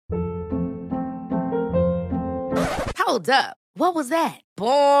Hold up. What was that?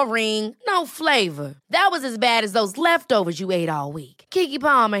 Boring. No flavor. That was as bad as those leftovers you ate all week. Keke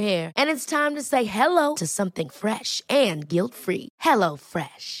Palmer here, and it's time to say hello to something fresh and guilt-free. Hello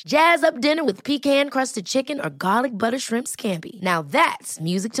Fresh. Jazz up dinner with pecan-crusted chicken or garlic butter shrimp scampi. Now that's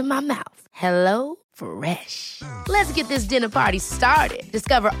music to my mouth. Hello Fresh. Let's get this dinner party started.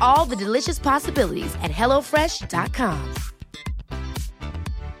 Discover all the delicious possibilities at hellofresh.com.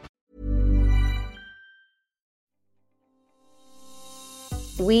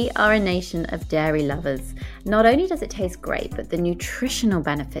 We are a nation of dairy lovers. Not only does it taste great, but the nutritional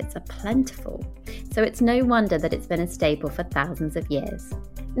benefits are plentiful. So it's no wonder that it's been a staple for thousands of years.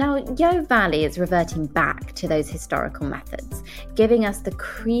 Now, Yo Valley is reverting back to those historical methods, giving us the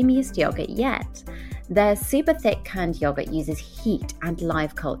creamiest yogurt yet. Their super thick kerned yogurt uses heat and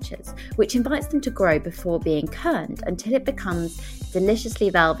live cultures, which invites them to grow before being kerned until it becomes deliciously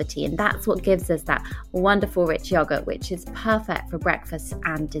velvety, and that's what gives us that wonderful rich yogurt, which is perfect for breakfast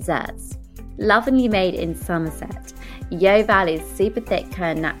and desserts. Lovingly made in Somerset, Yo Valley's super thick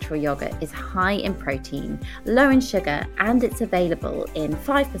kerned natural yogurt is high in protein, low in sugar, and it's available in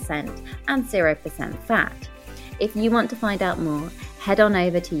 5% and 0% fat. If you want to find out more, head on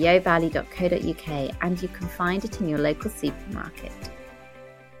over to yovalley.co.uk and you can find it in your local supermarket.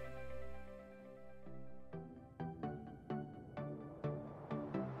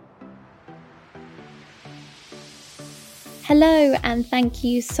 Hello, and thank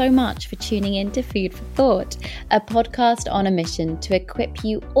you so much for tuning in to Food for Thought, a podcast on a mission to equip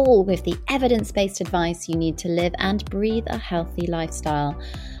you all with the evidence-based advice you need to live and breathe a healthy lifestyle.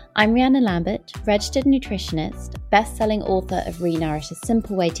 I'm Rhiannon Lambert, registered nutritionist, best-selling author of Renourish, A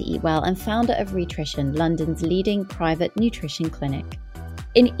Simple Way to Eat Well, and founder of Rhitrition, London's leading private nutrition clinic.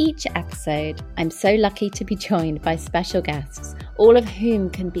 In each episode, I'm so lucky to be joined by special guests, all of whom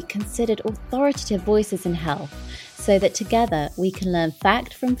can be considered authoritative voices in health, so that together we can learn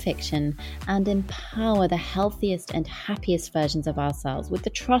fact from fiction and empower the healthiest and happiest versions of ourselves with the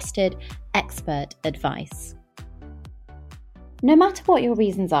trusted expert advice. No matter what your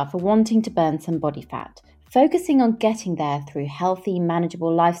reasons are for wanting to burn some body fat, focusing on getting there through healthy,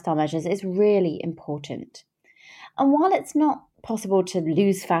 manageable lifestyle measures is really important. And while it's not possible to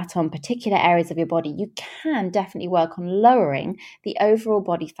lose fat on particular areas of your body, you can definitely work on lowering the overall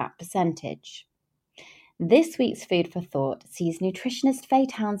body fat percentage. This week's Food for Thought sees nutritionist Faye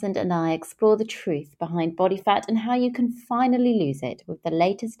Townsend and I explore the truth behind body fat and how you can finally lose it with the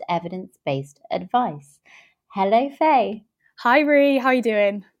latest evidence-based advice. Hello, Faye. Hi, Rhi. How are you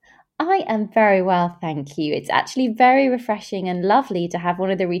doing? I am very well, thank you. It's actually very refreshing and lovely to have one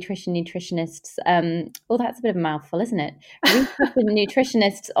of the Rhitrition nutritionists, that's a bit of a mouthful, isn't it? Rhitrition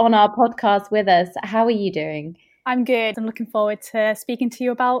nutritionists on our podcast with us. How are you doing? I'm good. I'm looking forward to speaking to you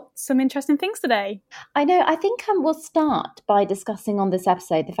about some interesting things today. I know. I think we'll start by discussing on this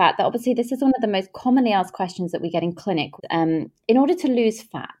episode the fact that obviously this is one of the most commonly asked questions that we get in clinic. In order to lose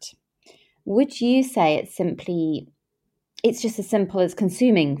fat, would you say it's just as simple as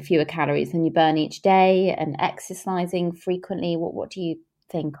consuming fewer calories than you burn each day and exercising frequently? What do you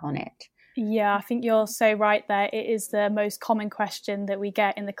think on it? Yeah, I think you're so right there. It is the most common question that we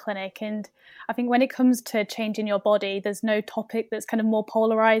get in the clinic. And I think when it comes to changing your body, there's no topic that's kind of more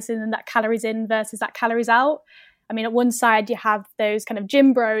polarizing than that calories in versus that calories out. I mean, at one side, you have those kind of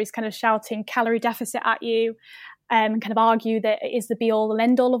gym bros kind of shouting calorie deficit at you and kind of argue that it is the be-all and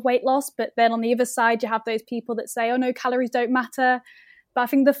end-all of weight loss. But then on the other side, you have those people that say, oh no, calories don't matter. But I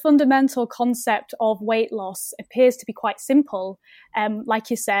think the fundamental concept of weight loss appears to be quite simple. Like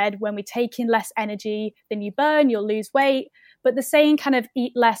you said, when we take in less energy than you burn, you'll lose weight. But the saying kind of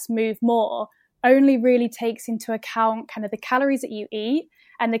eat less, move more only really takes into account kind of the calories that you eat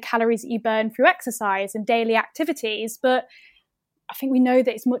and the calories that you burn through exercise and daily activities. But I think we know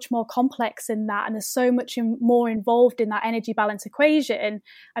that it's much more complex than that, and there's so much more involved in that energy balance equation.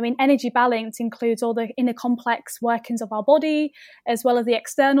 I mean, energy balance includes all the inner complex workings of our body, as well as the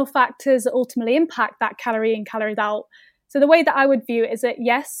external factors that ultimately impact that calorie in, calories out. So the way that I would view it is that,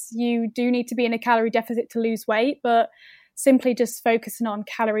 yes, you do need to be in a calorie deficit to lose weight, but simply just focusing on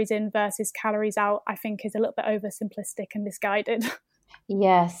calories in versus calories out, I think, is a little bit oversimplistic and misguided.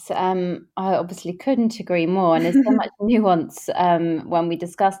 Yes, I obviously couldn't agree more. And there's so much nuance when we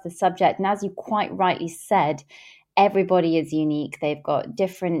discuss the subject. And as you quite rightly said, everybody is unique. They've got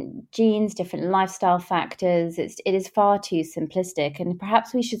different genes, different lifestyle factors. It is far too simplistic. And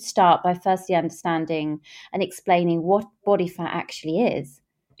perhaps we should start by firstly understanding and explaining what body fat actually is.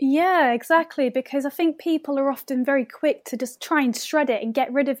 Yeah, exactly. Because I think people are often very quick to just try and shred it and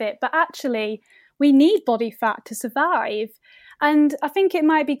get rid of it. But actually, we need body fat to survive. And I think it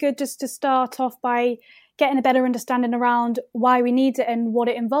might be good just to start off by getting a better understanding around why we need it and what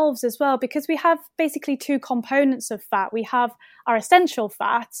it involves as well, because we have basically two components of fat. We have our essential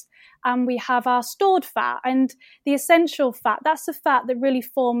fat and we have our stored fat. And the essential fat, that's the fat that really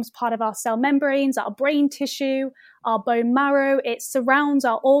forms part of our cell membranes, our brain tissue, our bone marrow. It surrounds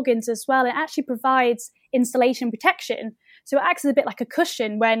our organs as well. It actually provides insulation protection. So it acts as a bit like a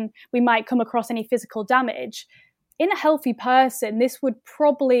cushion when we might come across any physical damage. In a healthy person, this would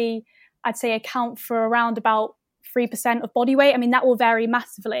probably, I'd say, account for around about 3% of body weight. I mean, that will vary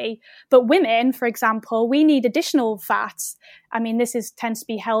massively. But women, for example, we need additional fats. I mean, tends to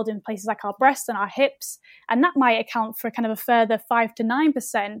be held in places like our breasts and our hips, and that might account for kind of a further 5 to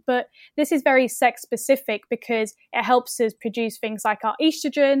 9%. But this is very sex specific because it helps us produce things like our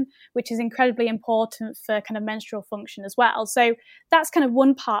estrogen, which is incredibly important for kind of menstrual function as well. So that's kind of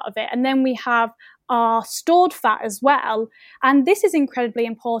one part of it. And then we have our stored fat as well. And this is incredibly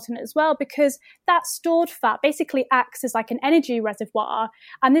important as well because that stored fat basically acts as like an energy reservoir.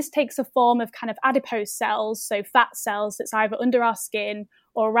 And this takes a form of kind of adipose cells, so fat cells that's either under our skin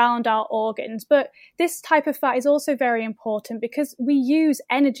or around our organs. But this type of fat is also very important because we use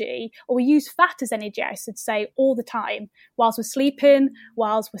energy, or we use fat as energy, I should say, all the time, whilst we're sleeping,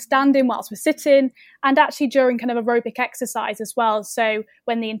 whilst we're standing, whilst we're sitting, and actually during kind of aerobic exercise as well. So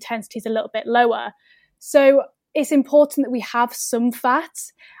when the intensity is a little bit lower. So it's important that we have some fat.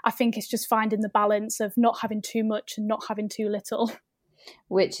 I think it's just finding the balance of not having too much and not having too little.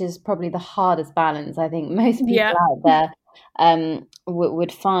 Which is probably the hardest balance I think most people out there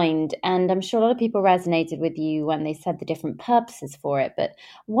would find. And I'm sure a lot of people resonated with you when they said the different purposes for it. But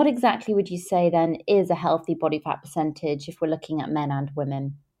what exactly would you say then is a healthy body fat percentage if we're looking at men and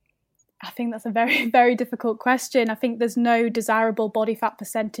women? I think that's a very, very difficult question. I think there's no desirable body fat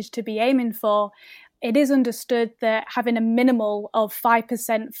percentage to be aiming for. It is understood that having a minimal of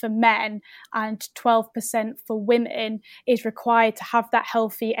 5% for men and 12% for women is required to have that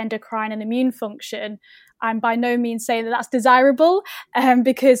healthy endocrine and immune function. I'm by no means saying that that's desirable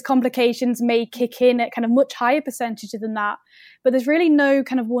because complications may kick in at kind of much higher percentages than that. But there's really no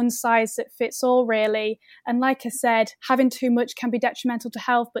kind of one size that fits all, really. And like I said, having too much can be detrimental to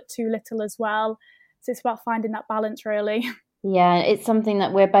health, but too little as well. So it's about finding that balance, really. Yeah, it's something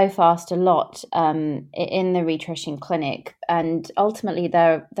that we're both asked a lot in the Retrushing Clinic. And ultimately,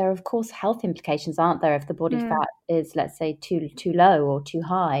 there are, of course, health implications, aren't there, if the body fat is, let's say, too low or too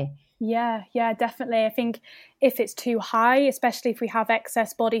high? Yeah, definitely. I think if it's too high, especially if we have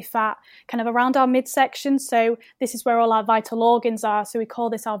excess body fat kind of around our midsection, so this is where all our vital organs are, so we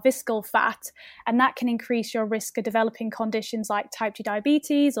call this our visceral fat, and that can increase your risk of developing conditions like type 2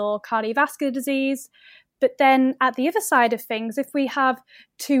 diabetes or cardiovascular disease. But then at the other side of things, if we have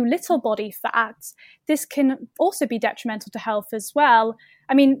too little body fat, this can also be detrimental to health as well.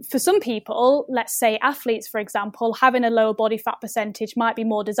 I mean, for some people, let's say athletes, for example, having a lower body fat percentage might be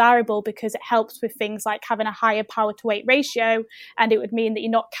more desirable because it helps with things like having a higher power to weight ratio, and it would mean that you're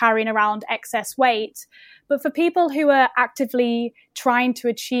not carrying around excess weight. But for people who are actively trying to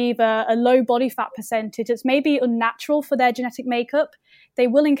achieve a low body fat percentage, it's maybe unnatural for their genetic makeup, they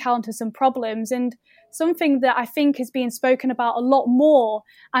will encounter some problems. And something that I think is being spoken about a lot more,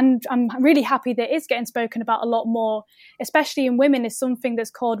 and I'm really happy that it's getting spoken about a lot more, especially in women, is something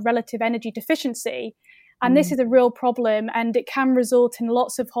that's called relative energy deficiency. And this is a real problem, and it can result in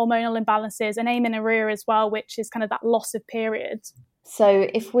lots of hormonal imbalances and amenorrhea as well, which is kind of that loss of periods. So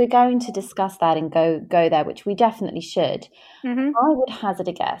if we're going to discuss that and go there, which we definitely should, I would hazard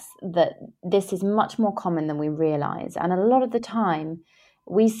a guess that this is much more common than we realise. And a lot of the time,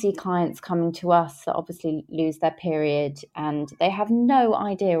 we see clients coming to us that obviously lose their period and they have no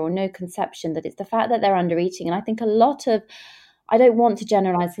idea or no conception that it's the fact that they're under eating. And I think a lot of, I don't want to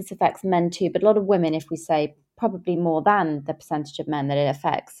generalize, this affects men too, but a lot of women, if we say probably more than the percentage of men that it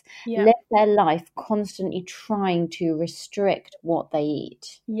affects, live their life constantly trying to restrict what they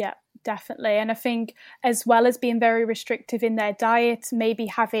eat. Yeah, definitely. And I think as well as being very restrictive in their diet, maybe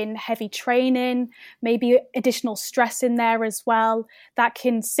having heavy training, maybe additional stress in there as well, that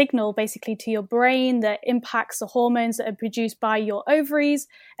can signal basically to your brain that impacts the hormones that are produced by your ovaries,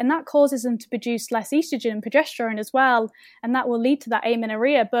 and that causes them to produce less estrogen and progesterone as well, and that will lead to that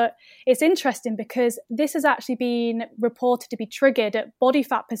amenorrhea. But it's interesting because this has actually been reported to be triggered at body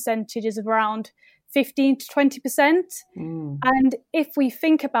fat percentages of around 15 to 20%. And if we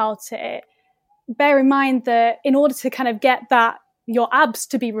think about it, bear in mind that in order to kind of get that, your abs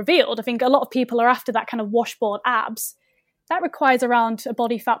to be revealed, I think a lot of people are after that kind of washboard abs. That requires around a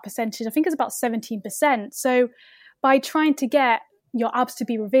body fat percentage, I think it's about 17%. So by trying to get your abs to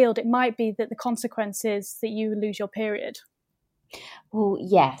be revealed, it might be that the consequence is that you lose your period. Well,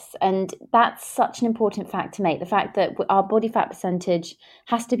 yes. And that's such an important fact to make. The fact that our body fat percentage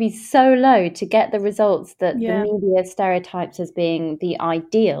has to be so low to get the results that the Yeah. media stereotypes as being the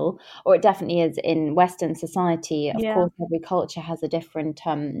ideal, or it definitely is in Western society. Of Yeah. course, every culture has a different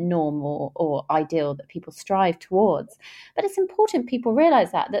norm or ideal that people strive towards. But it's important people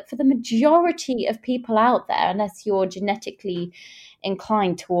realize that for the majority of people out there, unless you're genetically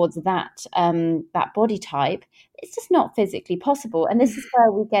inclined towards that body type, it's just not physically possible. And this is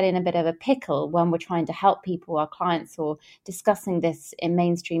where we get in a bit of a pickle when we're trying to help people, our clients, or discussing this in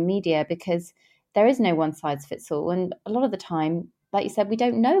mainstream media, because there is no one size fits all. And a lot of the time, like you said, we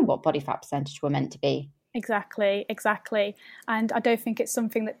don't know what body fat percentage we're meant to be. Exactly. And I don't think it's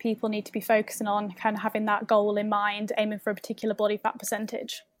something that people need to be focusing on, kind of having that goal in mind, aiming for a particular body fat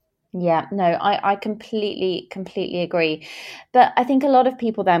percentage. Yeah, no, I completely agree. But I think a lot of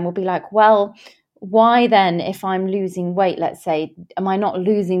people then will be like, well, why then, if I'm losing weight, let's say, am I not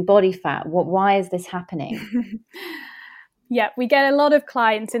losing body fat? Why is this happening? Yeah, we get a lot of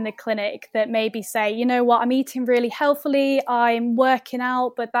clients in the clinic that maybe say, you know what, I'm eating really healthily, I'm working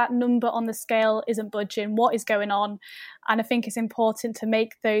out, but that number on the scale isn't budging. What is going on? And I think it's important to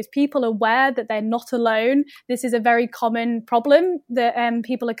make those people aware that they're not alone. This is a very common problem that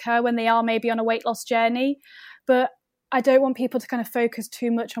people occur when they are maybe on a weight loss journey. But I don't want people to kind of focus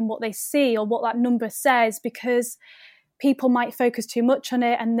too much on what they see or what that number says, because people might focus too much on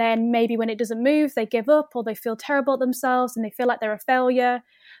it, and then maybe when it doesn't move, they give up or they feel terrible at themselves and they feel like they're a failure.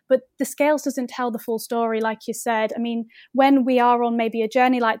 But the scales doesn't tell the full story, like you said. I mean, when we are on maybe a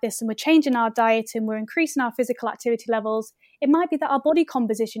journey like this and we're changing our diet and we're increasing our physical activity levels, it might be that our body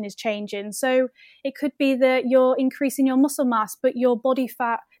composition is changing. So it could be that you're increasing your muscle mass, but your body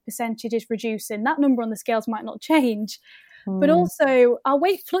fat percentage is reducing. That number on the scales might not change. But also, our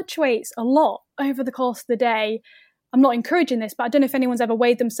weight fluctuates a lot over the course of the day. I'm not encouraging this, but I don't know if anyone's ever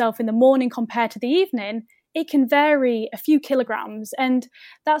weighed themselves in the morning compared to the evening. It can vary a few kilograms. And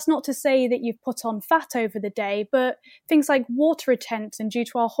that's not to say that you've put on fat over the day, but things like water retention due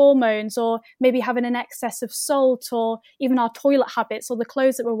to our hormones, or maybe having an excess of salt, or even our toilet habits or the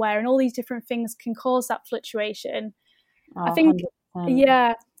clothes that we're wearing, all these different things can cause that fluctuation. I think, 100%.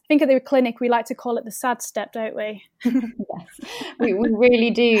 yeah, I think at the clinic we like to call it the sad step, don't we? Yes, we really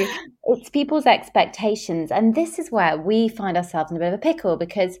do. It's people's expectations. And this is where we find ourselves in a bit of a pickle,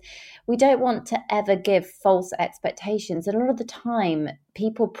 because we don't want to ever give false expectations. And a lot of the time,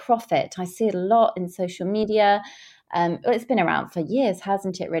 people profit. I see it a lot in social media. It's been around for years,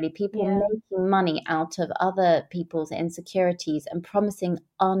 hasn't it, really? People making money out of other people's insecurities and promising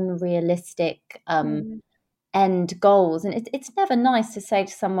unrealistic end goals. And it's never nice to say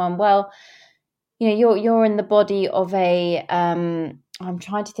to someone, well, you know, you're in the body of a I'm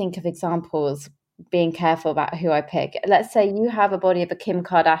trying to think of examples, being careful about who I pick. Let's say you have a body of a Kim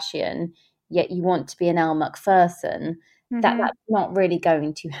Kardashian, yet you want to be an Elle Macpherson. That's not really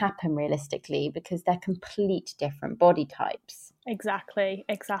going to happen realistically, because they're complete different body types. Exactly.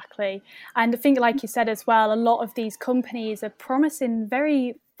 And I think, like you said as well, a lot of these companies are promising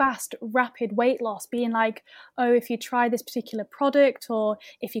very fast, rapid weight loss, being like, oh, if you try this particular product, or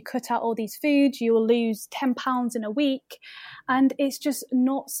if you cut out all these foods, you will lose 10 pounds in a week. And it's just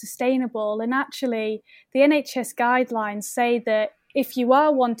not sustainable. And actually, the NHS guidelines say that if you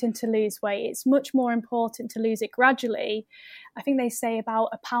are wanting to lose weight, it's much more important to lose it gradually. I think they say about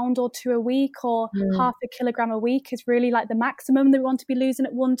a pound or two a week, or half a kilogram a week is really like the maximum they want to be losing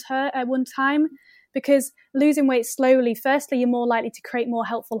at one time. Because losing weight slowly, firstly, you're more likely to create more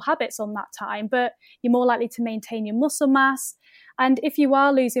helpful habits on that time, but you're more likely to maintain your muscle mass. And if you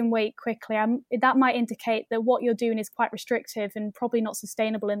are losing weight quickly, that might indicate that what you're doing is quite restrictive and probably not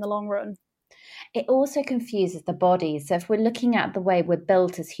sustainable in the long run. It also confuses the body. So if we're looking at the way we're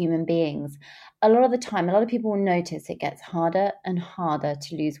built as human beings, a lot of the time, a lot of people will notice it gets harder and harder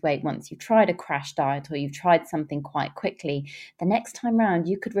to lose weight once you've tried a crash diet or you've tried something quite quickly. The next time round,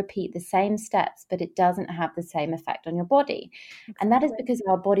 you could repeat the same steps, but it doesn't have the same effect on your body. Exactly. And that is because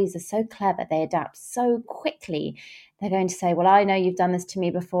our bodies are so clever. They adapt so quickly. They're going to say, well, I know you've done this to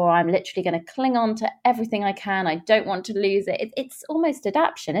me before. I'm literally going to cling on to everything I can. I don't want to lose it. It's almost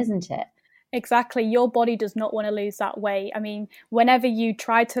adaptation, isn't it? Exactly. Your body does not want to lose that weight. I mean, whenever you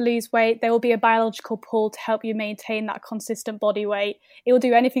try to lose weight, there will be a biological pull to help you maintain that consistent body weight. It will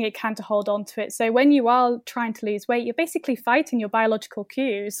do anything it can to hold on to it. So when you are trying to lose weight, you're basically fighting your biological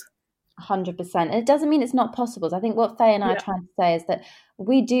cues. 100%. And it doesn't mean it's not possible. I think what Faye and I are trying to say is that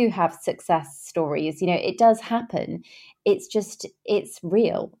we do have success stories. It does happen. It's just, it's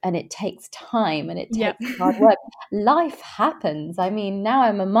real and it takes time and it takes hard work. Life happens. I mean, now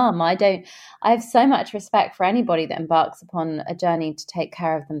I'm a mum. I have so much respect for anybody that embarks upon a journey to take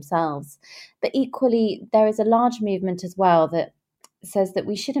care of themselves. But equally, there is a large movement as well that says that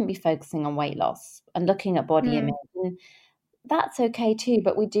we shouldn't be focusing on weight loss and looking at body image. And that's okay too,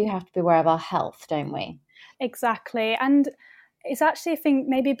 but we do have to be aware of our health, don't we? Exactly. And it's actually, I think,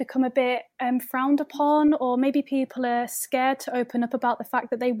 maybe become a bit frowned upon, or maybe people are scared to open up about the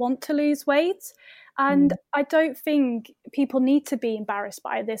fact that they want to lose weight. And I don't think people need to be embarrassed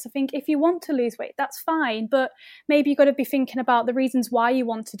by this. I think if you want to lose weight, that's fine. But maybe you've got to be thinking about the reasons why you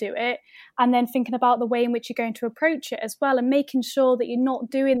want to do it, and then thinking about the way in which you're going to approach it as well, and making sure that you're not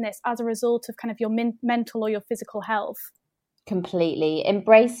doing this as a result of kind of your mental or your physical health. Completely.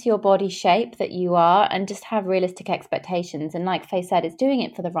 Embrace your body shape that you are and just have realistic expectations. And like Faye said, it's doing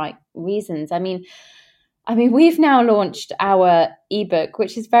it for the right reasons. I mean, we've now launched our ebook,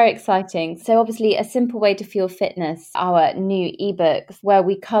 which is very exciting. So obviously A Simple Way to Fuel Fitness, our new ebook where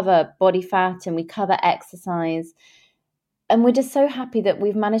we cover body fat and we cover exercise. And we're just so happy that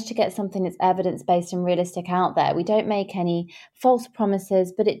we've managed to get something that's evidence-based and realistic out there. We don't make any false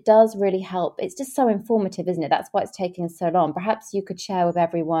promises, but it does really help. It's just so informative, isn't it? That's why it's taking us so long. Perhaps you could share with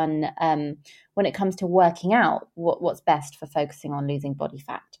everyone when it comes to working out what's best for focusing on losing body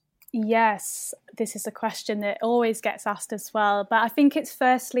fat. Yes, this is a question that always gets asked as well. But I think it's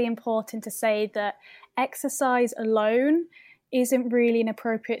firstly important to say that exercise alone isn't really an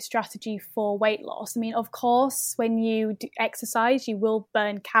appropriate strategy for weight loss. I mean, of course, when you do exercise, you will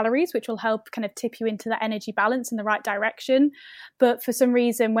burn calories, which will help kind of tip you into that energy balance in the right direction. But for some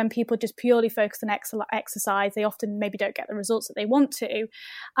reason, when people just purely focus on exercise, they often maybe don't get the results that they want to.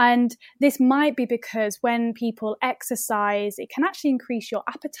 And this might be because when people exercise, it can actually increase your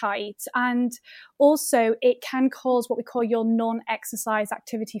appetite. And also, it can cause what we call your non-exercise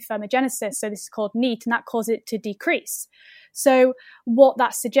activity thermogenesis. So this is called NEAT, and that causes it to decrease. So what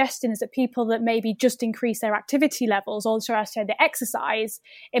that's suggesting is that people that maybe just increase their activity levels, or should I say the exercise,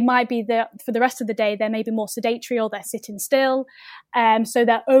 it might be that for the rest of the day, they're maybe more sedentary or they're sitting still. So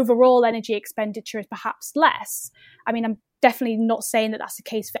their overall energy expenditure is perhaps less. I mean, I'm definitely not saying that that's the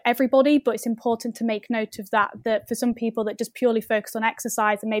case for everybody, but it's important to make note of that for some people that just purely focus on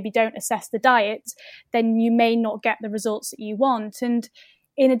exercise and maybe don't assess the diet, then you may not get the results that you want. And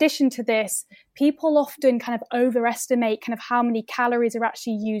in addition to this, people often kind of overestimate kind of how many calories are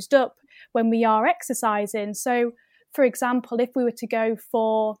actually used up when we are exercising. So, for example, if we were to go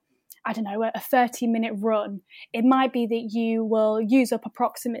for, a 30-minute run, it might be that you will use up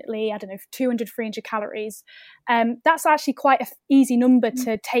approximately, 200, 300 calories. That's actually quite an easy number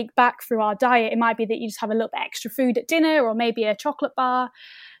to take back through our diet. It might be that you just have a little bit extra food at dinner or maybe a chocolate bar.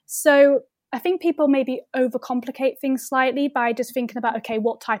 So I think people maybe overcomplicate things slightly by just thinking about, okay,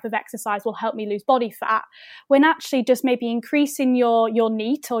 what type of exercise will help me lose body fat, when actually just maybe increasing your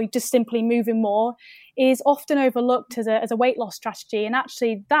NEAT or just simply moving more is often overlooked as a weight loss strategy. And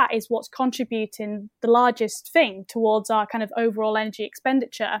actually that is what's contributing the largest thing towards our kind of overall energy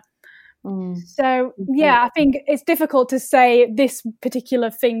expenditure. So, yeah, I think it's difficult to say this particular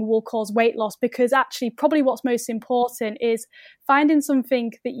thing will cause weight loss, because actually probably what's most important is finding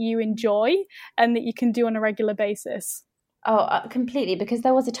something that you enjoy and that you can do on a regular basis. Oh, completely, because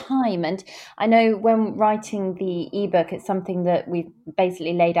there was a time, and I know when writing the ebook, it's something that we've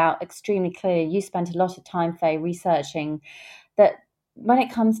basically laid out extremely clearly. You spent a lot of time, Faye, researching that when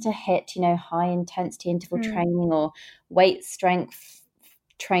it comes to HIIT, high intensity interval training or weight strength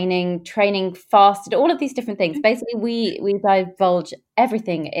training fasted, all of these different things. Basically, we divulge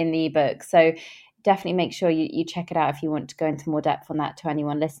everything in the ebook. So definitely make sure you check it out if you want to go into more depth on that to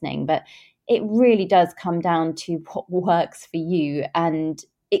anyone listening. But it really does come down to what works for you. And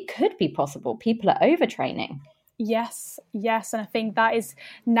it could be possible. People are overtraining. Yes. And I think that is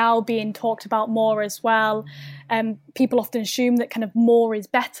now being talked about more as well. People often assume that kind of more is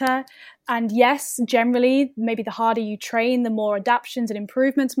better. And yes, generally, maybe the harder you train, the more adaptations and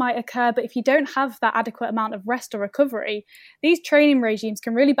improvements might occur. But if you don't have that adequate amount of rest or recovery, these training regimes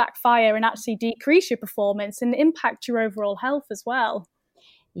can really backfire and actually decrease your performance and impact your overall health as well.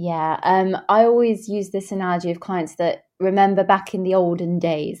 Yeah, I always use this analogy of clients that remember back in the olden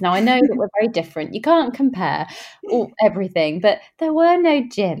days. Now, I know that we're very different. You can't compare everything, but there were no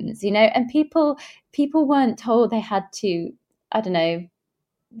gyms, and people weren't told they had to,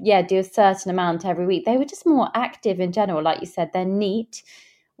 do a certain amount every week. They were just more active in general. Like you said, their NEAT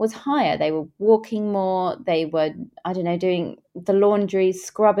was higher. They were walking more. They were, I don't know, doing the laundry,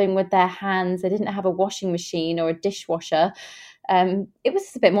 scrubbing with their hands. They didn't have a washing machine or a dishwasher. It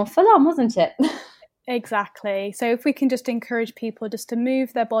was a bit more full on, wasn't it? Exactly. So if we can just encourage people just to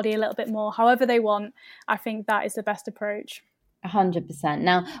move their body a little bit more, however they want, I think that is the best approach. 100%.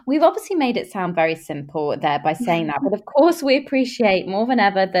 Now, we've obviously made it sound very simple there by saying that, but of course we appreciate more than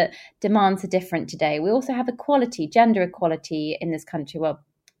ever that demands are different today. We also have equality, gender equality in this country. Well,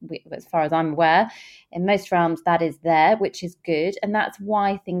 as far as I'm aware, in most realms that is there, which is good. And that's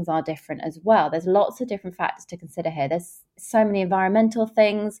why things are different as well. There's lots of different factors to consider here. There's so many environmental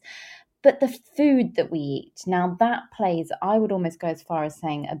things. But the food that we eat, now that plays, I would almost go as far as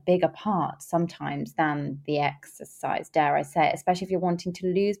saying, a bigger part sometimes than the exercise, dare I say, especially if you're wanting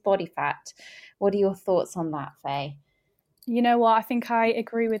to lose body fat. What are your thoughts on that, Faye? You know what? I think I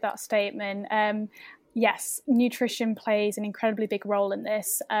agree with that statement. Yes, nutrition plays an incredibly big role in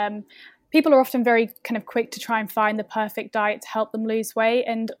this. People are often very kind of quick to try and find the perfect diet to help them lose weight.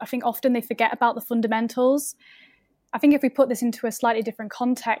 And I think often they forget about the fundamentals. I think if we put this into a slightly different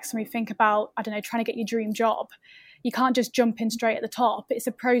context and we think about, I don't know, trying to get your dream job, you can't just jump in straight at the top. It's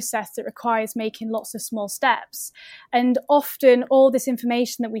a process that requires making lots of small steps. And often all this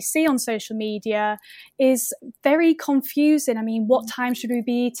information that we see on social media is very confusing. I mean, what time should we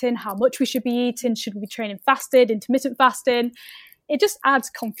be eating? How much we should be eating? Should we be training fasted, intermittent fasting? It just adds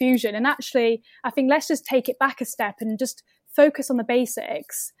confusion. And actually, I think let's just take it back a step and just focus on the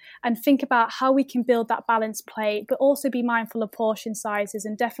basics and think about how we can build that balanced plate, but also be mindful of portion sizes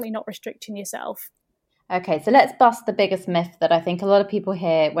and definitely not restricting yourself. Okay, so let's bust the biggest myth that I think a lot of people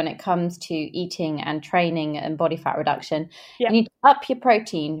hear when it comes to eating and training and body fat reduction. You need to up your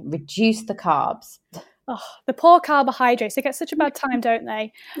protein, reduce the carbs. Oh, the poor carbohydrates, they get such a bad time, don't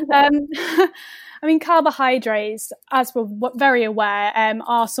they? I mean, carbohydrates, as we're very aware,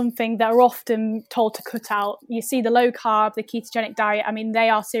 are something that are often told to cut out. You see the low carb, the ketogenic diet, I mean, they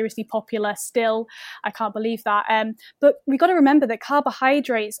are seriously popular still. I can't believe that. But we've got to remember that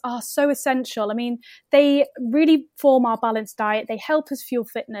carbohydrates are so essential. I mean, they really form our balanced diet. They help us fuel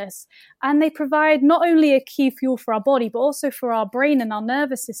fitness. And they provide not only a key fuel for our body, but also for our brain and our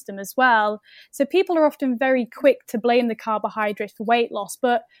nervous system as well. So people are often very quick to blame the carbohydrates for weight loss,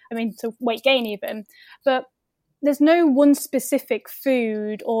 to weight gain even. But there's no one specific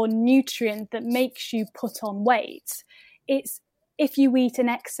food or nutrient that makes you put on weight. It's if you eat in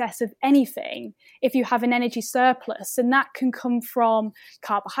excess of anything, if you have an energy surplus, and that can come from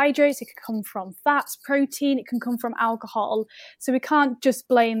carbohydrates, it can come from fats, protein, it can come from alcohol. So we can't just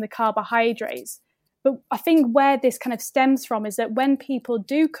blame the carbohydrates. But I think where this kind of stems from is that when people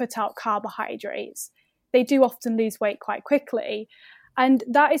do cut out carbohydrates, they do often lose weight quite quickly. And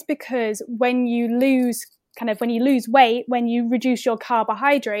that is because when you lose weight, when you reduce your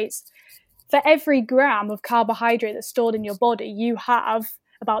carbohydrates, for every gram of carbohydrate that's stored in your body, you have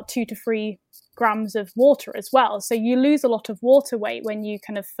about 2 to 3 grams of water as well. So you lose a lot of water weight when you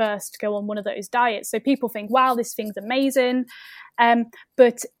kind of first go on one of those diets. So people think, wow, this thing's amazing,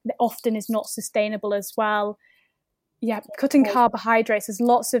 but often is not sustainable as well. Yeah, cutting carbohydrates, there's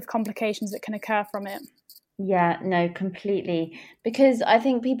lots of complications that can occur from it. Yeah, no, completely. Because I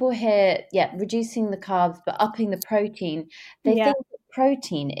think people hear, reducing the carbs, but upping the protein. They think that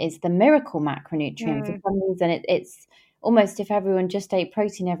protein is the miracle macronutrient. For some reason, it's almost if everyone just ate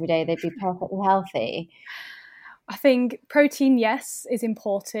protein every day, they'd be perfectly healthy. I think protein, yes, is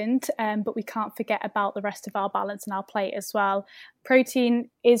important, but we can't forget about the rest of our balance and our plate as well. Protein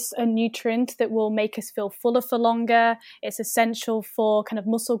is a nutrient that will make us feel fuller for longer. It's essential for kind of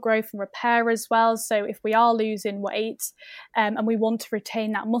muscle growth and repair as well. So if we are losing weight and we want to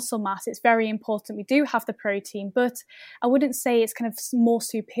retain that muscle mass, it's very important we do have the protein, but I wouldn't say it's kind of more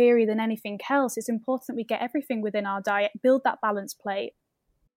superior than anything else. It's important we get everything within our diet, build that balanced plate.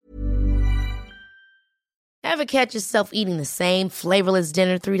 Ever catch yourself eating the same flavorless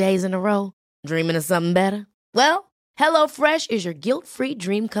dinner 3 days in a row? Dreaming of something better? Well, HelloFresh is your guilt-free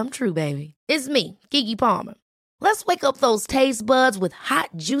dream come true, baby. It's me, Keke Palmer. Let's wake up those taste buds with hot,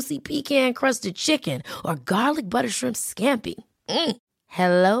 juicy pecan-crusted chicken or garlic butter shrimp scampi.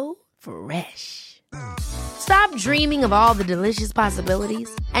 Hello Fresh. Stop dreaming of all the delicious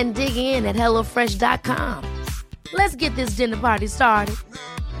possibilities and dig in at HelloFresh.com. Let's get this dinner party started.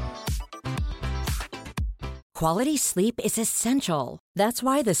 Quality sleep is essential. That's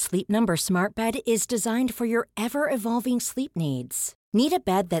why the Sleep Number Smart Bed is designed for your ever-evolving sleep needs. Need a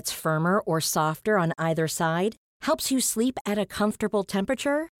bed that's firmer or softer on either side? Helps you sleep at a comfortable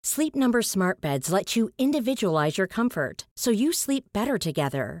temperature? Sleep Number Smart Beds let you individualize your comfort so you sleep better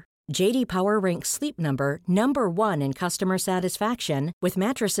together. JD Power ranks Sleep Number number 1 in customer satisfaction with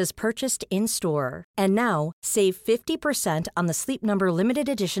mattresses purchased in-store. And now, save 50% on the Sleep Number Limited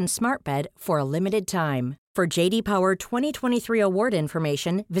Edition Smart Bed for a limited time. For JD Power 2023 award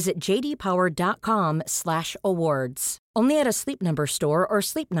information, visit jdpower.com/awards. Only at a Sleep Number store or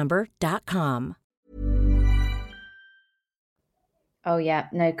sleepnumber.com. Oh, yeah,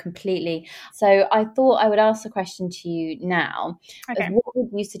 no, completely. So I thought I would ask the question to you now. Okay. Of what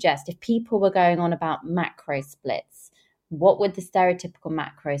would you suggest if people were going on about macro splits? What would the stereotypical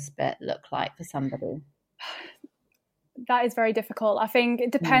macro split look like for somebody? That is very difficult. I think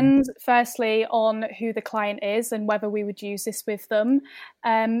it depends, firstly, on who the client is and whether we would use this with them.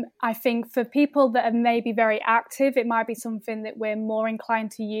 I think for people that are maybe very active, it might be something that we're more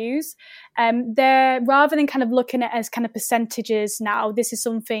inclined to use. Rather than kind of looking at it as kind of percentages now, this is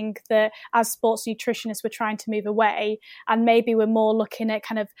something that as sports nutritionists, we're trying to move away. And maybe we're more looking at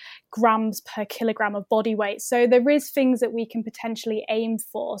kind of grams per kilogram of body weight. So there is things that we can potentially aim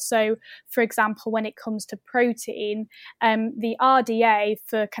for. So, for example, when it comes to protein, the RDA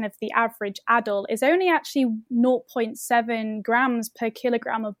for kind of the average adult is only actually 0.7 grams per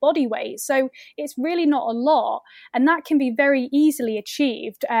kilogram of body weight. So it's really not a lot. And that can be very easily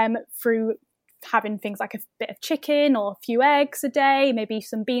achieved through having things like a bit of chicken or a few eggs a day, maybe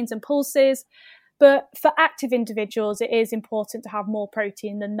some beans and pulses. But for active individuals, it is important to have more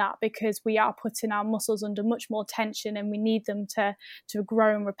protein than that because we are putting our muscles under much more tension and we need them to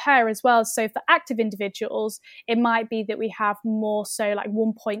grow and repair as well. So for active individuals, it might be that we have more so like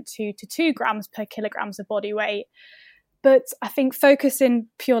 1.2 to 2 grams per kilograms of body weight. But I think focusing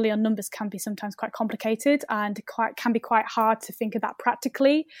purely on numbers can be sometimes quite complicated and can be quite hard to think of that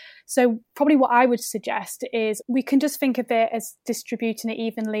practically. So probably what I would suggest is we can just think of it as distributing it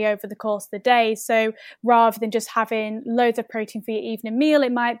evenly over the course of the day. So rather than just having loads of protein for your evening meal,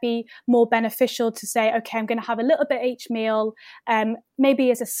 it might be more beneficial to say, okay, I'm going to have a little bit each meal,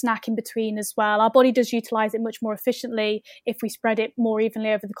 maybe as a snack in between as well. Our body does utilize it much more efficiently if we spread it more evenly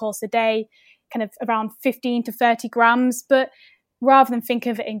over the course of the day, kind of around 15 to 30 grams. But rather than think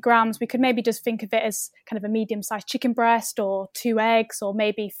of it in grams, we could maybe just think of it as kind of a medium-sized chicken breast or 2 eggs or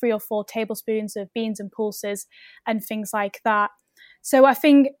maybe 3 or 4 tablespoons of beans and pulses and things like that. So I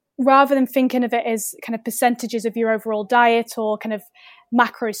think rather than thinking of it as kind of percentages of your overall diet or kind of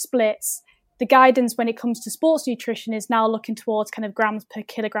macro splits, the guidance when it comes to sports nutrition is now looking towards kind of grams per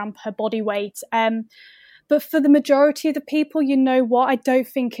kilogram per body weight. But for the majority of the people, you know what, I don't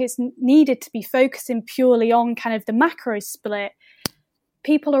think it's needed to be focusing purely on kind of the macro split.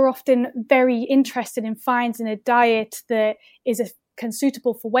 People are often very interested in finding a diet that is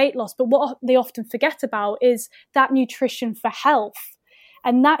suitable for weight loss. But what they often forget about is that nutrition for health.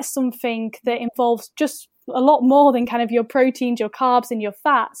 And that's something that involves just a lot more than kind of your proteins, your carbs and your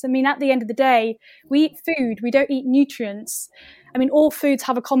fats. I mean, at the end of the day, we eat food, we don't eat nutrients. I mean, all foods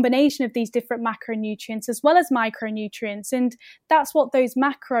have a combination of these different macronutrients as well as micronutrients. And that's what those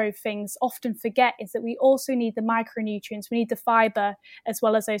macro things often forget, is that we also need the micronutrients. We need the fiber as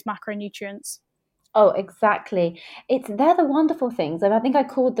well as those macronutrients. Oh, exactly. They're the wonderful things. And I think I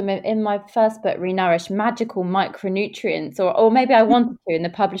called them in my first book, Renourish, magical micronutrients, or maybe I wanted to, and the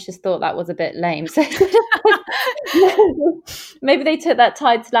publishers thought that was a bit lame. So maybe they took that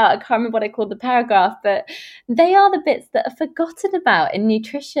title out. I can't remember what I called the paragraph, but they are the bits that are forgotten about in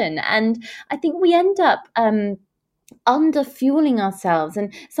nutrition. And I think we end up under fueling ourselves,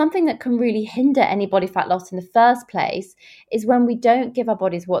 and something that can really hinder any body fat loss in the first place is when we don't give our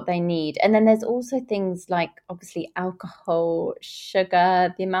bodies what they need. And then there's also things like obviously alcohol,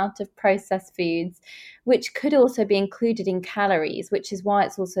 sugar, the amount of processed foods, which could also be included in calories, which is why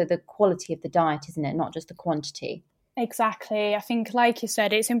it's also the quality of the diet, isn't it? Not just the quantity. Exactly. I think, like you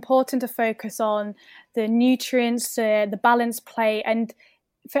said, it's important to focus on the nutrients, the balanced plate. And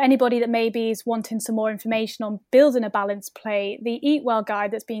for anybody that maybe is wanting some more information on building a balanced plate, the Eat Well guide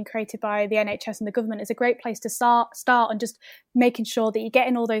that's being created by the NHS and the government is a great place to start on just making sure that you're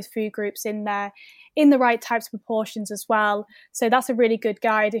getting all those food groups in there in the right types of proportions as well. So that's a really good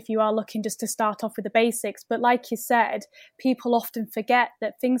guide if you are looking just to start off with the basics. But like you said, people often forget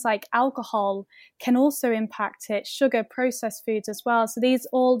that things like alcohol can also impact it, sugar, processed foods as well. So these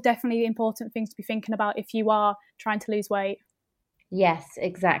are all definitely important things to be thinking about if you are trying to lose weight. Yes,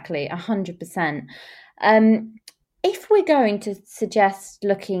 exactly, 100%. If we're going to suggest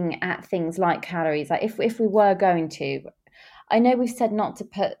looking at things like calories, like if we were going to, I know we've said not to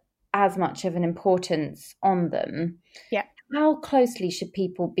put as much of an importance on them. Yeah. how closely should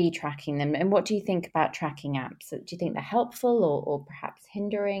people be tracking them? And what do you think about tracking apps? Do you think they're helpful or perhaps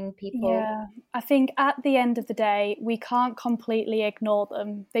hindering people? Yeah, I think at the end of the day, we can't completely ignore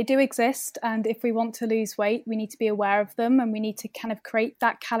them. They do exist. And if we want to lose weight, we need to be aware of them and we need to kind of create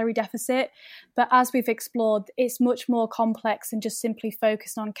that calorie deficit. But as we've explored, it's much more complex than just simply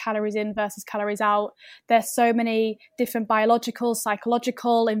focusing on calories in versus calories out. There's so many different biological,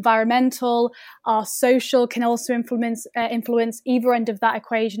 psychological, environmental, our social can also influence either end of that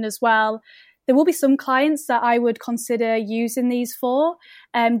equation as well. There will be some clients that I would consider using these for,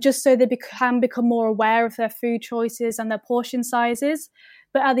 just so they can become more aware of their food choices and their portion sizes.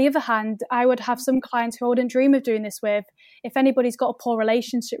 But on the other hand, I would have some clients who I wouldn't dream of doing this with. If anybody's got a poor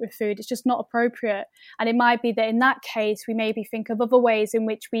relationship with food, it's just not appropriate. And it might be that in that case, we maybe think of other ways in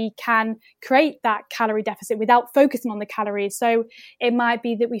which we can create that calorie deficit without focusing on the calories. So it might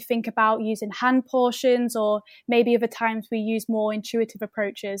be that we think about using hand portions, or maybe other times we use more intuitive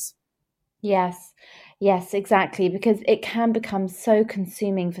approaches. Yes, exactly, because it can become so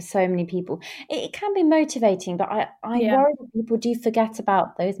consuming for so many people. It can be motivating, but I worry that people do forget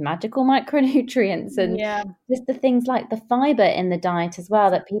about those magical micronutrients and just the things like the fiber in the diet as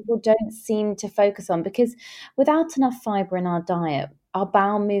well that people don't seem to focus on, because without enough fiber in our diet, our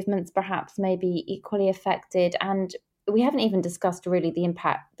bowel movements perhaps may be equally affected, and we haven't even discussed really the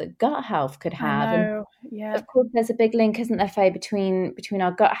impact that gut health could have. I know, and of course, there's a big link, isn't there, Faye, between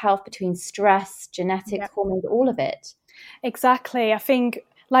our gut health, between stress, genetics, hormones, all of it. Exactly. I think,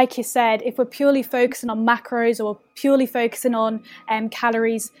 like you said, if we're purely focusing on macros or purely focusing on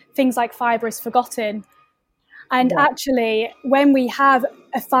calories, things like fibre is forgotten. And actually, when we have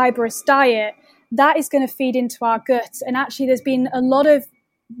a fibrous diet, that is going to feed into our gut. And actually, there's been a lot of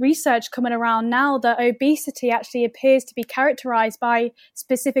research coming around now that obesity actually appears to be characterized by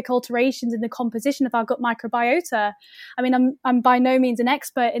specific alterations in the composition of our gut microbiota. I mean, I'm by no means an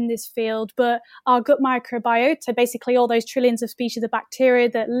expert in this field, but our gut microbiota, basically all those trillions of species of bacteria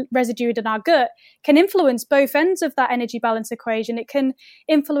that residue in our gut, can influence both ends of that energy balance equation. It can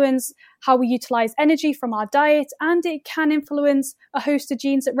influence how we utilize energy from our diet, and it can influence a host of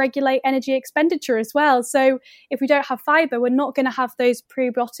genes that regulate energy expenditure as well. So if we don't have fiber, we're not going to have those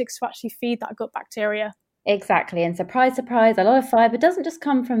probiotics to actually feed that gut bacteria. Exactly. And surprise, surprise, a lot of fiber doesn't just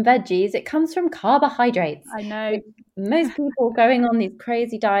come from veggies, it comes from carbohydrates. I know. Most people going on these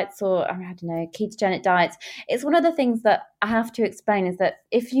crazy diets or, I don't know, ketogenic diets, it's one of the things that I have to explain is that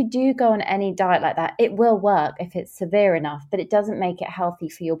if you do go on any diet like that, it will work if it's severe enough, but it doesn't make it healthy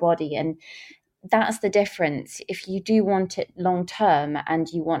for your body. And that's the difference. If you do want it long term and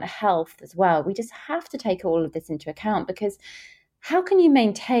you want health as well, we just have to take all of this into account, because how can you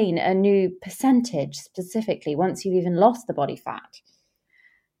maintain a new percentage specifically once you've even lost the body fat?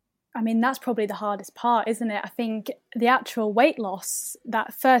 I mean, that's probably the hardest part, isn't it? I think the actual weight loss,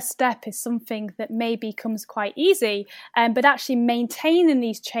 that first step is something that maybe comes quite easy, but actually maintaining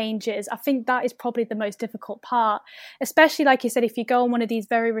these changes, I think that is probably the most difficult part, especially like you said, if you go on one of these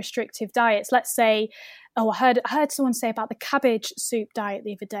very restrictive diets, let's say, I heard someone say about the cabbage soup diet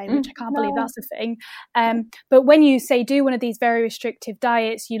the other day, which I can't believe that's a thing. But when you say do one of these very restrictive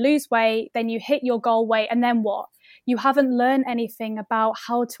diets, you lose weight, then you hit your goal weight, and then what? You haven't learned anything about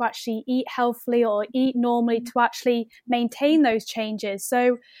how to actually eat healthily or eat normally to actually maintain those changes.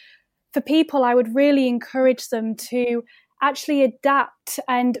 So for people, I would really encourage them to actually adapt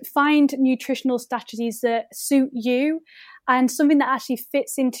and find nutritional strategies that suit you and something that actually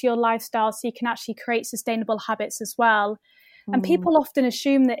fits into your lifestyle so you can actually create sustainable habits as well. And people often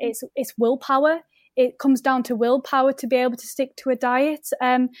assume that it's willpower. It comes down to willpower to be able to stick to a diet.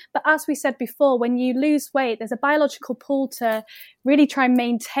 But as we said before, when you lose weight, there's a biological pull to really try and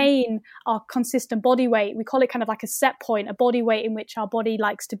maintain our consistent body weight. We call it kind of like a set point, a body weight in which our body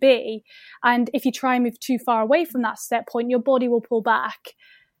likes to be. And if you try and move too far away from that set point, your body will pull back.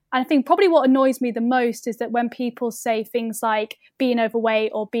 And I think probably what annoys me the most is that when people say things like being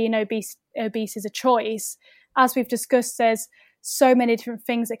overweight or being obese is a choice, as we've discussed, there's so many different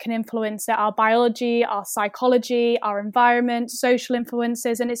things that can influence it, our biology, our psychology, our environment, social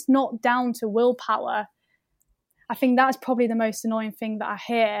influences, and it's not down to willpower. I think that's probably the most annoying thing that I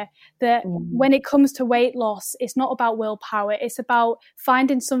hear, that when it comes to weight loss, it's not about willpower. It's about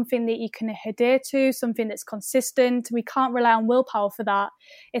finding something that you can adhere to, something that's consistent. We can't rely on willpower for that.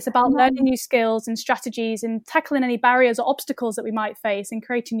 It's about learning new skills and strategies and tackling any barriers or obstacles that we might face and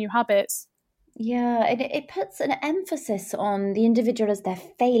creating new habits. Yeah, it puts an emphasis on the individual as they're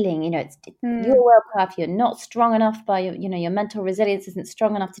failing. It's your willpower. If you're not strong enough by your mental resilience isn't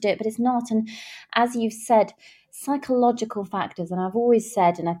strong enough to do it, but it's not. And as you've said, psychological factors. And I've always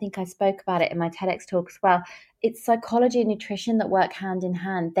said, and I think I spoke about it in my TEDx talk as well, it's psychology and nutrition that work hand in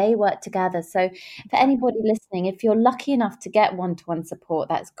hand. They work together. So for anybody listening, if you're lucky enough to get one-to-one support,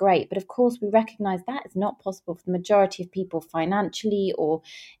 that's great. But of course, we recognize that is not possible for the majority of people financially or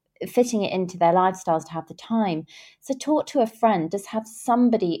fitting it into their lifestyles to have the time. So talk to a friend, just have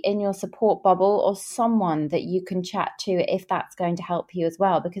somebody in your support bubble or someone that you can chat to if that's going to help you as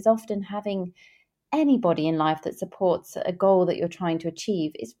well. Because often having anybody in life that supports a goal that you're trying to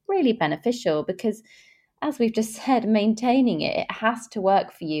achieve is really beneficial, because as we've just said, maintaining it has to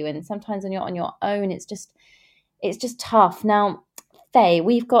work for you. And sometimes when you're on your own, it's just tough. Now, Faye,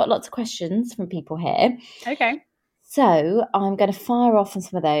 we've got lots of questions from people here. Okay. So I'm going to fire off on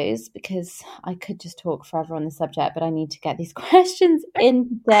some of those, because I could just talk forever on the subject, but I need to get these questions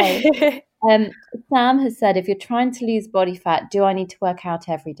in today. Sam has said, if you're trying to lose body fat, do I need to work out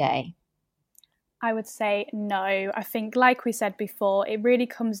every day? I would say no. I think, like we said before, it really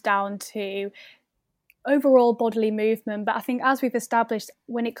comes down to overall bodily movement. But I think, as we've established,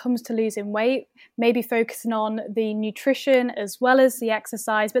 when it comes to losing weight, maybe focusing on the nutrition as well as the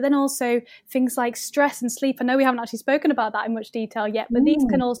exercise, but then also things like stress and sleep. I know we haven't actually spoken about that in much detail yet, but these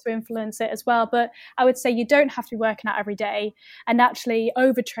can also influence it as well. But I would say you don't have to be working out every day, and actually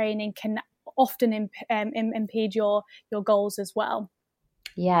overtraining can often impede your goals as well.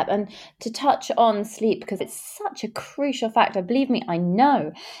 Yeah, and to touch on sleep, because it's such a crucial factor. Believe me, I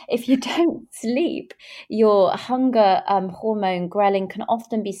know if you don't sleep, your hunger hormone ghrelin can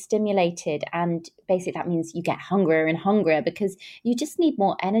often be stimulated, and basically that means you get hungrier and hungrier, because you just need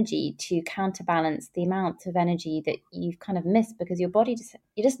more energy to counterbalance the amount of energy that you've kind of missed, because your body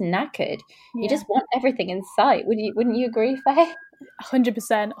you're just knackered. Yeah. You just want everything in sight. Wouldn't you agree, Faye?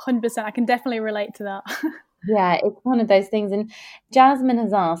 100%. I can definitely relate to that. Yeah, it's one of those things. And Jasmine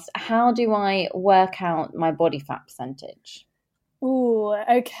has asked, how do I work out my body fat percentage? Ooh,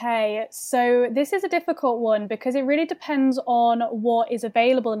 okay. So this is a difficult one, because it really depends on what is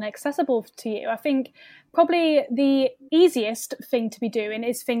available and accessible to you. I think probably the easiest thing to be doing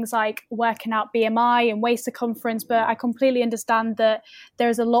is things like working out BMI and waist circumference, but I completely understand that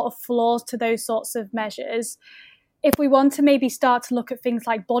there's a lot of flaws to those sorts of measures. If we want to maybe start to look at things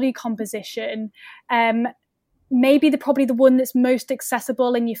like body composition, maybe probably the one that's most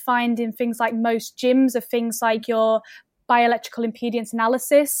accessible and you find in things like most gyms are things like your bioelectrical impedance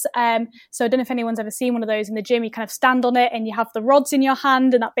analysis. So I don't know if anyone's ever seen one of those in the gym. You kind of stand on it and you have the rods in your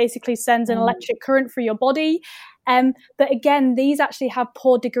hand, and that basically sends an electric current through your body. But again, these actually have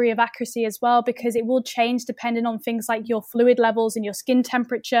poor degree of accuracy as well, because it will change depending on things like your fluid levels and your skin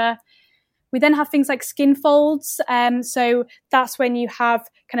temperature. We then have things like skin folds. So that's when you have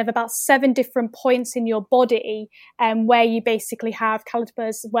kind of about 7 different points in your body where you basically have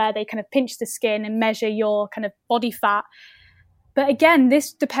calipers where they kind of pinch the skin and measure your kind of body fat. But again,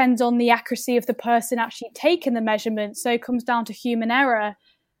 this depends on the accuracy of the person actually taking the measurement. So it comes down to human error.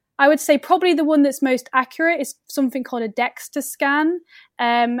 I would say probably the one that's most accurate is something called a DEXA scan.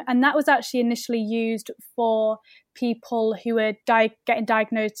 And that was actually initially used for people who were getting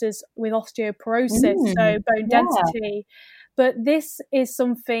diagnosed with osteoporosis, so bone density. But this is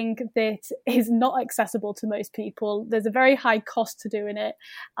something that is not accessible to most people. There's a very high cost to doing it,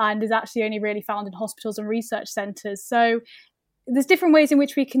 and is actually only really found in hospitals and research centres. So there's different ways in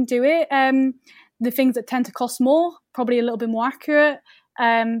which we can do it. The things that tend to cost more, probably a little bit more accurate.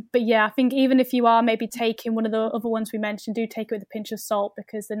 But yeah, I think even if you are maybe taking one of the other ones we mentioned, do take it with a pinch of salt,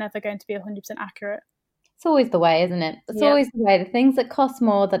 because they're never going to be 100% accurate. It's always the way, isn't it? It's always the way. The things that cost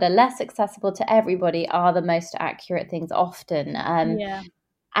more, that are less accessible to everybody, are the most accurate things often.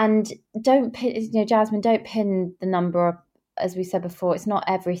 And don't pin, Jasmine, don't pin the number up. As we said before, it's not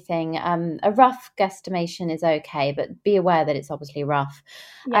everything. A rough guesstimation is okay, but be aware that it's obviously rough.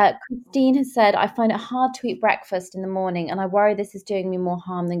 Christine has said, I find it hard to eat breakfast in the morning, and I worry this is doing me more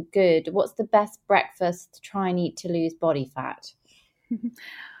harm than good. What's the best breakfast to try and eat to lose body fat?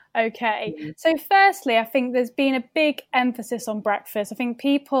 Okay, so firstly, I think there's been a big emphasis on breakfast. I think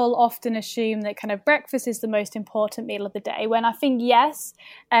people often assume that kind of breakfast is the most important meal of the day, when I think, yes,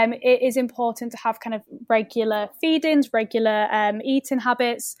 it is important to have kind of regular feedings, regular eating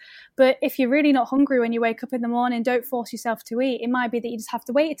habits. But if you're really not hungry when you wake up in the morning, don't force yourself to eat. It might be that you just have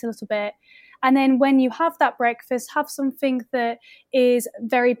to wait a little bit. And then when you have that breakfast, have something that is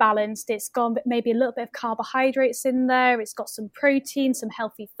very balanced. It's got maybe a little bit of carbohydrates in there. It's got some protein, some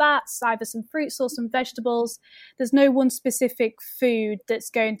healthy fats, either some fruits or some vegetables. There's no one specific food that's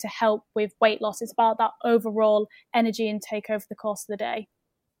going to help with weight loss. It's about that overall energy intake over the course of the day.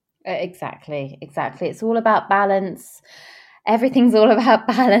 Exactly. It's all about balance. Everything's all about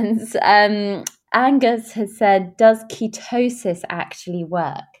balance. Angus has said, does ketosis actually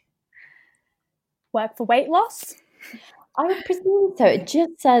work? Work for weight loss? I would presume so. It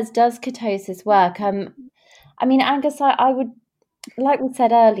just says, does ketosis work? I mean, Angus, I would, like we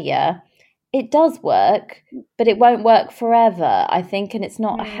said earlier, it does work, but it won't work forever, I think, and it's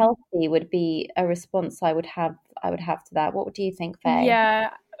not healthy would be a response I would have to that. What do you think, Faye?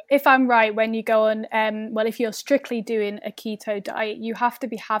 Yeah, if I'm right, when you go on, if you're strictly doing a keto diet, you have to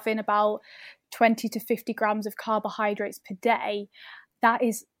be having about 20 to 50 grams of carbohydrates per day. That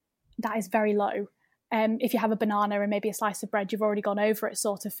is very low. If you have a banana and maybe a slice of bread, you've already gone over it,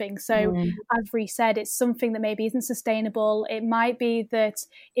 sort of thing. So as Rhys said, it's something that maybe isn't sustainable. It might be that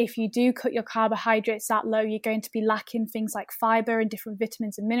if you do cut your carbohydrates that low, you're going to be lacking things like fiber and different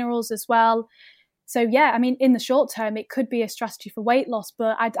vitamins and minerals as well. So yeah, I mean, in the short term, it could be a strategy for weight loss,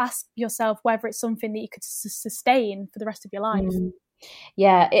 but I'd ask yourself whether it's something that you could sustain for the rest of your life.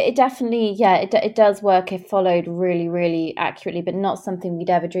 Yeah, it definitely, it does work if followed really, really accurately, but not something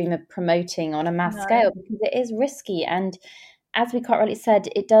we'd ever dream of promoting on a mass scale because it is risky. And as we quite rightly said,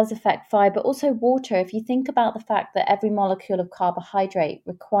 it does affect fibre, but also water. If you think about the fact that every molecule of carbohydrate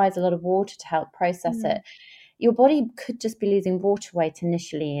requires a lot of water to help process it, your body could just be losing water weight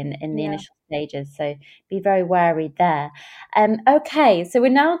initially in the initial stages. So be very wary there. Okay, so we're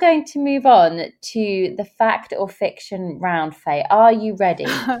now going to move on to the fact or fiction round, Faye. Are you ready?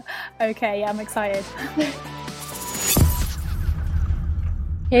 Okay, I'm excited.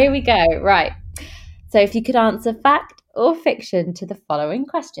 Here we go. Right. So if you could answer fact or fiction to the following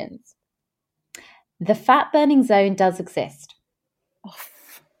questions. The fat burning zone does exist. Oh,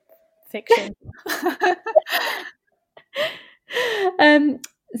 fiction.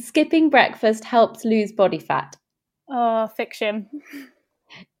 Skipping breakfast helps lose body fat. Oh, fiction.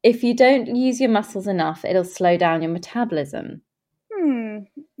 If you don't use your muscles enough, it'll slow down your metabolism.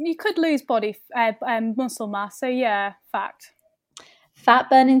 You could lose body muscle mass, so yeah, fact. Fat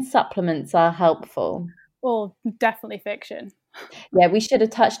burning supplements are helpful. Oh, definitely fiction. Yeah, we should have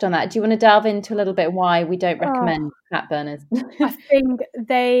touched on that. Do you want to delve into a little bit why we don't recommend fat burners? I think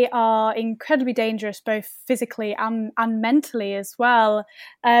they are incredibly dangerous, both physically and mentally as well.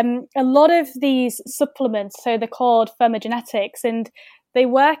 A lot of these supplements, so they're called thermogenetics, and they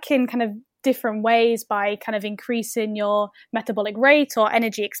work in kind of different ways by kind of increasing your metabolic rate or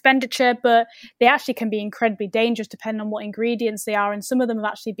energy expenditure, but they actually can be incredibly dangerous depending on what ingredients they are. And some of them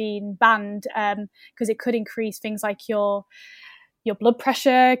have actually been banned because it could increase things like your blood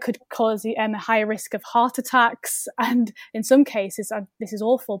pressure, could cause a higher risk of heart attacks. And in some cases, this is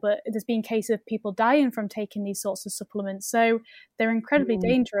awful, but there's been cases of people dying from taking these sorts of supplements. So they're incredibly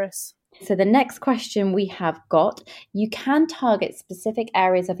dangerous. So the next question we have got, you can target specific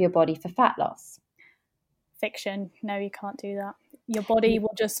areas of your body for fat loss. Fiction. No, you can't do that. Your body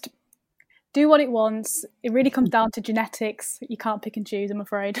will just do what it wants. It really comes down to genetics. You can't pick and choose, I'm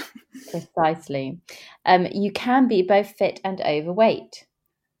afraid. Precisely. You can be both fit and overweight.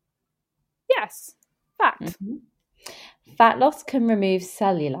 Yes, fact. Mm-hmm. Fat loss can remove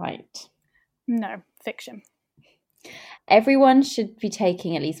cellulite. No, fiction. Everyone should be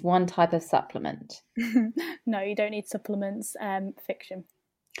taking at least one type of supplement. No, you don't need supplements. Fiction.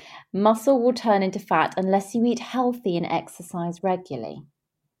 Muscle will turn into fat unless you eat healthy and exercise regularly.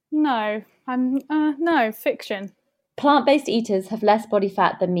 No, no, fiction. Plant-based eaters have less body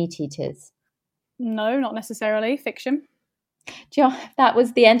fat than meat eaters. No, not necessarily. Fiction. Do you know, that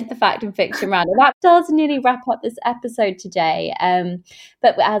was the end of the fact and fiction round. That does nearly wrap up this episode today.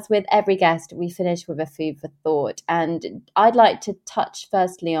 But as with every guest, we finish with a food for thought. And I'd like to touch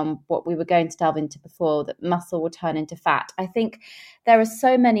firstly on what we were going to delve into before, that muscle will turn into fat. I think there are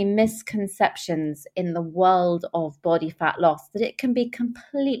so many misconceptions in the world of body fat loss that it can be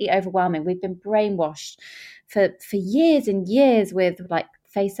completely overwhelming. We've been brainwashed for years and years with, like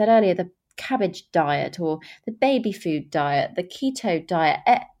Faye said earlier, the cabbage diet or the baby food diet, the keto diet,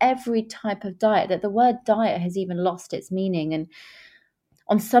 every type of diet, that the word diet has even lost its meaning. And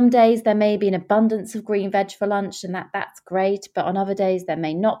on some days there may be an abundance of green veg for lunch, and that's great, but on other days there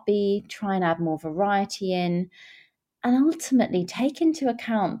may not be. Try and add more variety in, and ultimately take into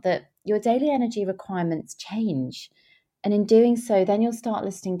account that your daily energy requirements change. And in doing so, then you'll start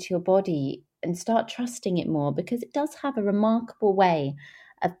listening to your body and start trusting it more, because it does have a remarkable way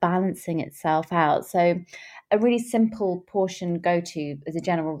of balancing itself out. So a really simple portion go-to as a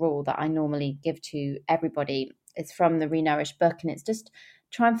general rule that I normally give to everybody is from the Renourish book, and it's just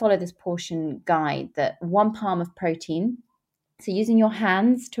try and follow this portion guide, that 1 palm of protein. So using your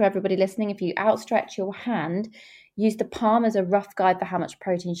hands, to everybody listening, if you outstretch your hand, use the palm as a rough guide for how much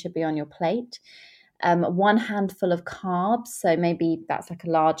protein should be on your plate. 1 handful of carbs. So maybe that's like a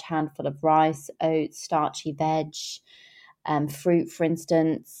large handful of rice, oats, starchy veg, fruit, for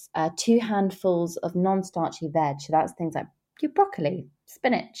instance. 2 handfuls of non-starchy veg. So that's things like your broccoli,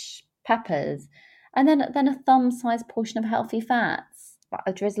 spinach, peppers, and then a thumb-sized portion of healthy fats,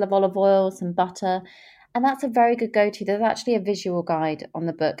 a drizzle of olive oil, some butter. And that's a very good go-to. There's actually a visual guide on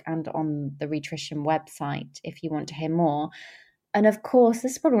the book and on the Rhitrition website if you want to hear more. And of course,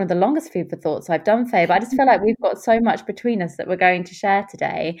 this is probably one of the longest food for thoughts I've done, Faye, but I just feel like we've got so much between us that we're going to share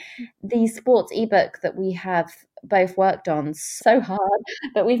today. The sports ebook that we have both worked on so hard,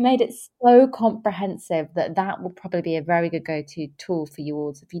 but we've made it so comprehensive that will probably be a very good go-to tool for you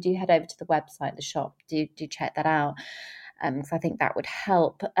all. So if you do head over to the website, the shop, do check that out, because I think that would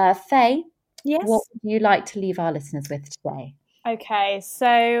help. Faye, yes, what would you like to leave our listeners with today? Okay,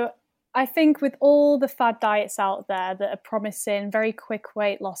 so I think with all the fad diets out there that are promising very quick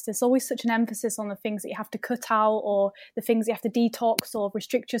weight loss, there's always such an emphasis on the things that you have to cut out or the things you have to detox or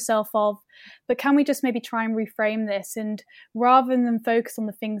restrict yourself of. But can we just maybe try and reframe this? And rather than focus on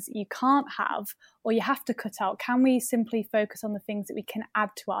the things that you can't have or you have to cut out, can we simply focus on the things that we can add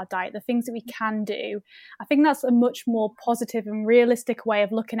to our diet, the things that we can do? I think that's a much more positive and realistic way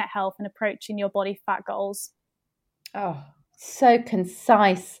of looking at health and approaching your body fat goals. Oh, so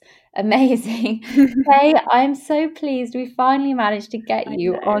concise. Amazing. Faye, I'm so pleased we finally managed to get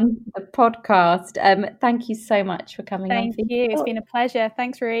you on the podcast. Thank you so much for coming on. Thank you. It's been a pleasure.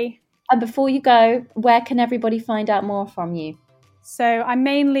 Thanks, Rhi. And before you go, where can everybody find out more from you? So I'm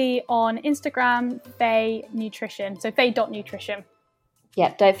mainly on Instagram, Faye Nutrition. So Faye.nutrition.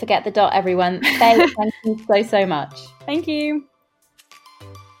 Yeah, don't forget the dot, everyone. Faye, thank you so much. Thank you.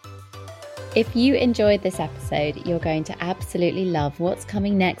 If you enjoyed this episode, you're going to absolutely love what's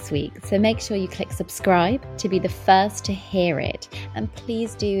coming next week. So make sure you click subscribe to be the first to hear it. And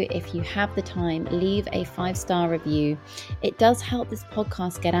please do, if you have the time, leave a 5-star review. It does help this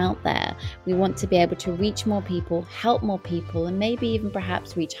podcast get out there. We want to be able to reach more people, help more people, and maybe even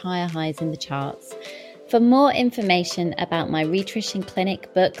perhaps reach higher highs in the charts. For more information about my Rhitrition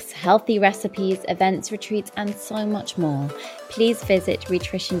Clinic, books, healthy recipes, events, retreats, and so much more, please visit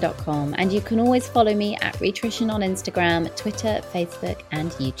rhitrition.com. And you can always follow me at Rhitrition on Instagram, Twitter, Facebook,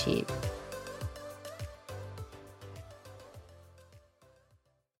 and YouTube.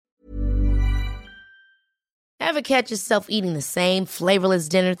 Ever catch yourself eating the same flavorless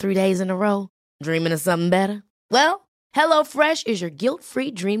dinner 3 days in a row? Dreaming of something better? Well, HelloFresh is your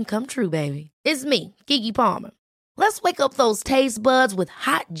guilt-free dream come true, baby. It's me, Keke Palmer. Let's wake up those taste buds with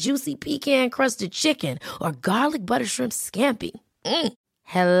hot, juicy pecan-crusted chicken or garlic butter shrimp scampi.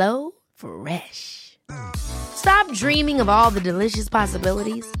 Hello Fresh. Stop dreaming of all the delicious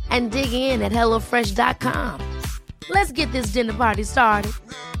possibilities and dig in at HelloFresh.com. Let's get this dinner party started.